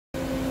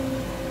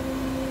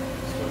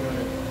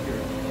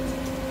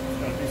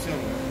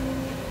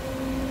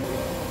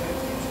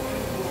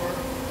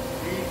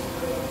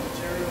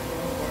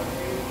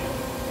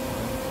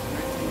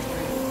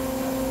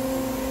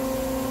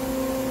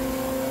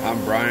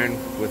I'm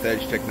Brian with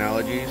Edge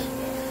Technologies,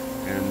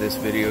 and this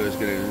video is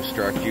going to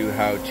instruct you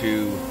how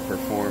to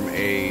perform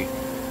a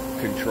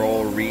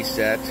control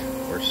reset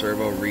or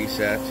servo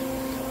reset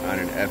on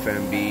an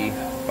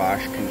FMB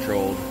Bosch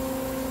controlled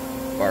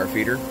bar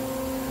feeder.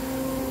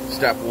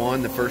 Step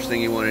one, the first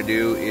thing you want to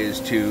do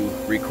is to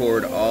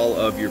record all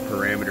of your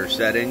parameter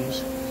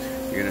settings.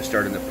 You're going to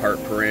start in the part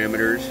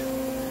parameters,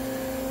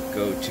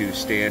 go to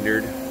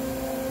standard.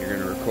 You're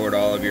going to record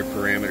all of your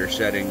parameter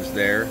settings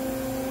there.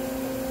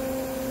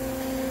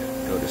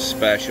 Go to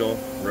special,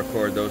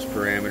 record those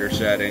parameter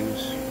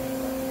settings.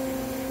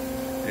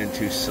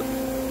 Into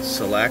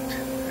select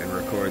and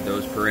record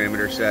those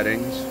parameter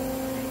settings.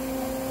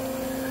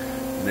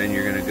 And then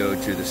you're going to go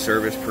to the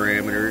service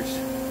parameters,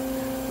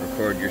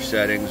 record your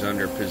settings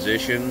under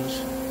positions.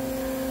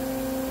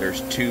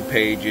 There's 2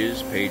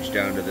 pages, page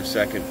down to the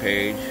second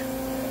page.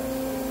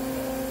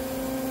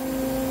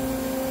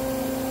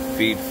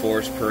 Feed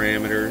force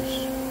parameters,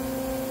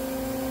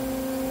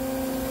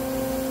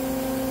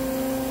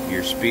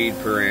 your speed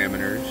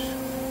parameters,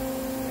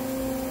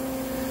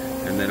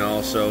 and then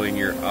also in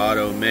your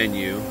auto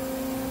menu,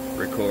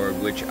 record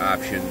which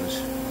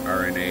options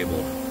are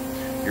enabled.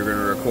 You're going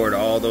to record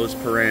all those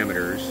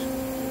parameters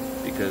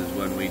because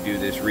when we do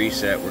this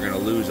reset, we're going to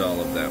lose all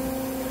of them.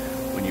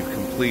 When you've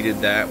completed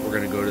that, we're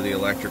going to go to the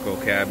electrical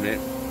cabinet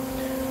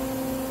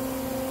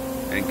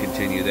and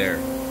continue there.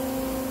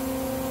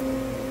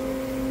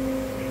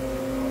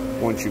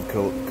 Once you've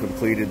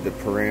completed the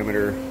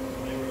parameter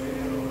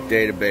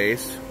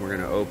database, we're going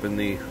to open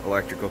the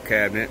electrical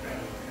cabinet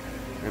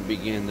and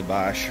begin the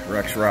Bosch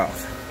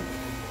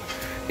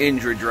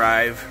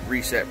Indradrive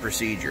reset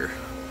procedure.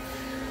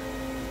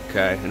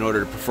 Okay, in order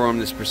to perform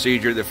this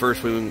procedure, the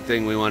first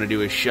thing we want to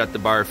do is shut the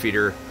bar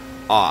feeder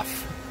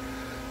off.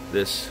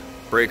 This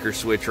breaker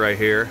switch right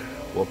here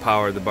will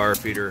power the bar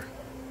feeder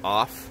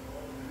off.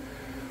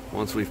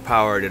 Once we've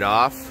powered it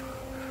off,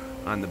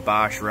 on the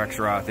Bosch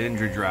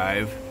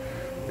Indradrive,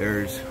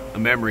 there's a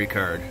memory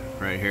card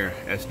right here,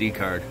 SD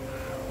card.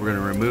 We're going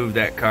to remove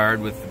that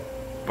card with the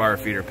bar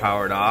feeder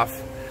powered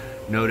off.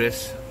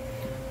 Notice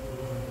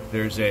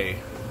there's the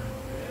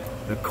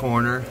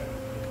corner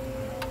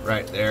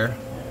right there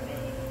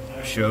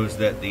shows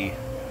that the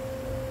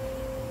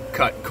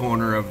cut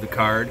corner of the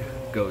card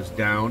goes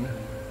down,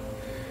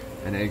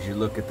 and as you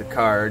look at the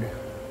card,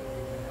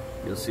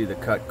 you'll see the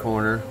cut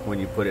corner. When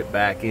you put it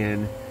back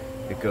in,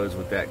 it goes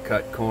with that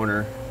cut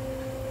corner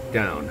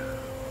down.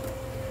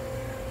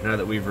 Now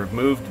that we've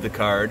removed the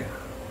card,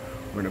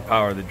 we're going to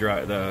power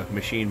the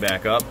machine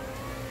back up.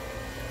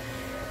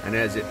 And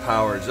as it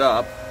powers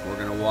up, we're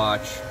going to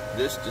watch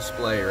this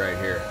display right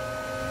here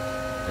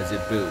as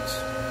it boots.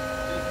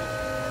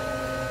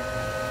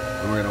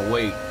 And we're going to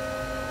wait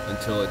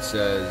until it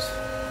says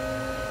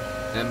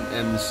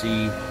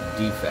MMC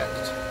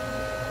defect.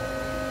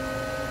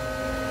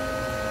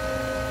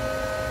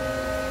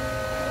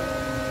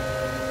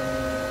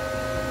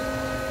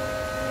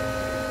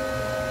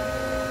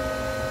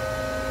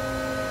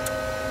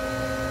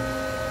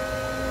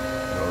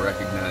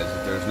 Recognize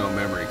that there's no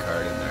memory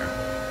card in there.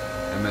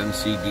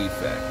 MMC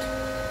defect.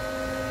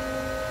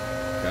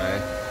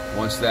 Okay.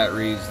 Once that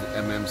reads the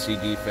MMC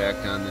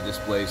defect on the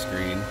display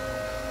screen,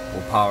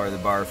 we'll power the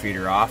bar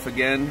feeder off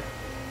again.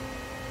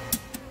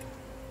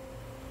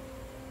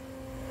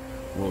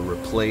 We'll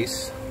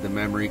replace the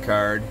memory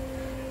card,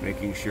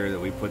 making sure that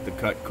we put the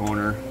cut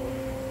corner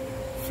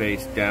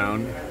face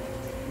down.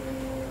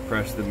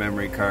 Press the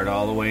memory card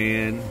all the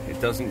way in. It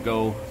doesn't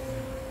go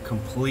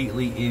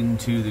completely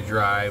into the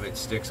drive, it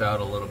sticks out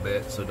a little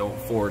bit, so don't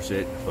force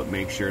it, but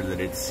make sure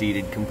that it's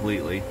seated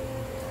completely.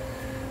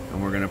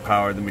 And we're going to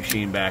power the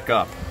machine back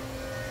up.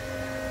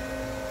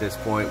 At this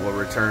point, we'll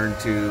return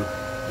to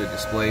the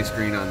display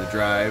screen on the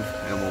drive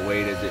and we'll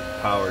wait as it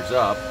powers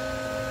up,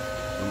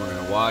 and we're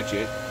going to watch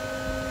it,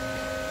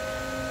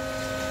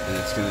 and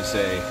it's going to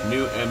say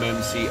new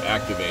MMC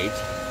activate,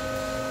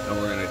 and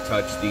we're going to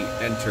touch the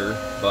enter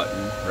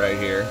button right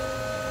here,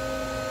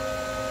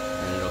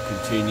 and it'll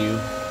continue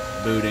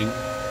booting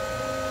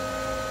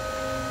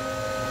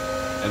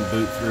and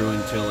boot through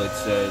until it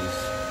says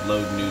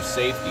load new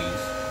safeties.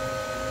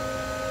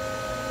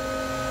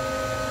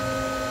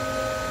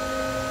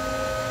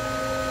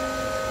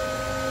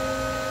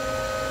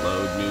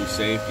 Load new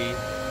safety,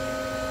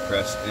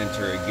 press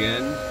enter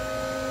again,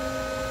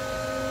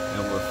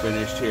 and we're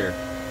finished here.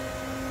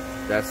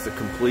 That's the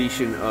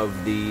completion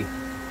of the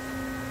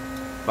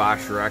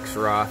Bosch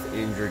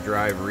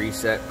Indradrive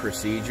reset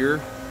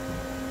procedure.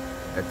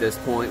 At this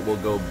point, we'll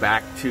go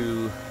back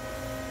to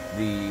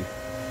the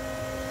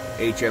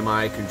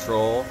HMI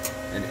control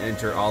and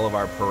enter all of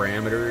our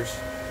parameters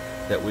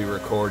that we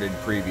recorded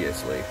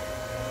previously.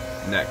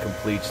 And that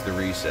completes the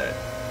reset.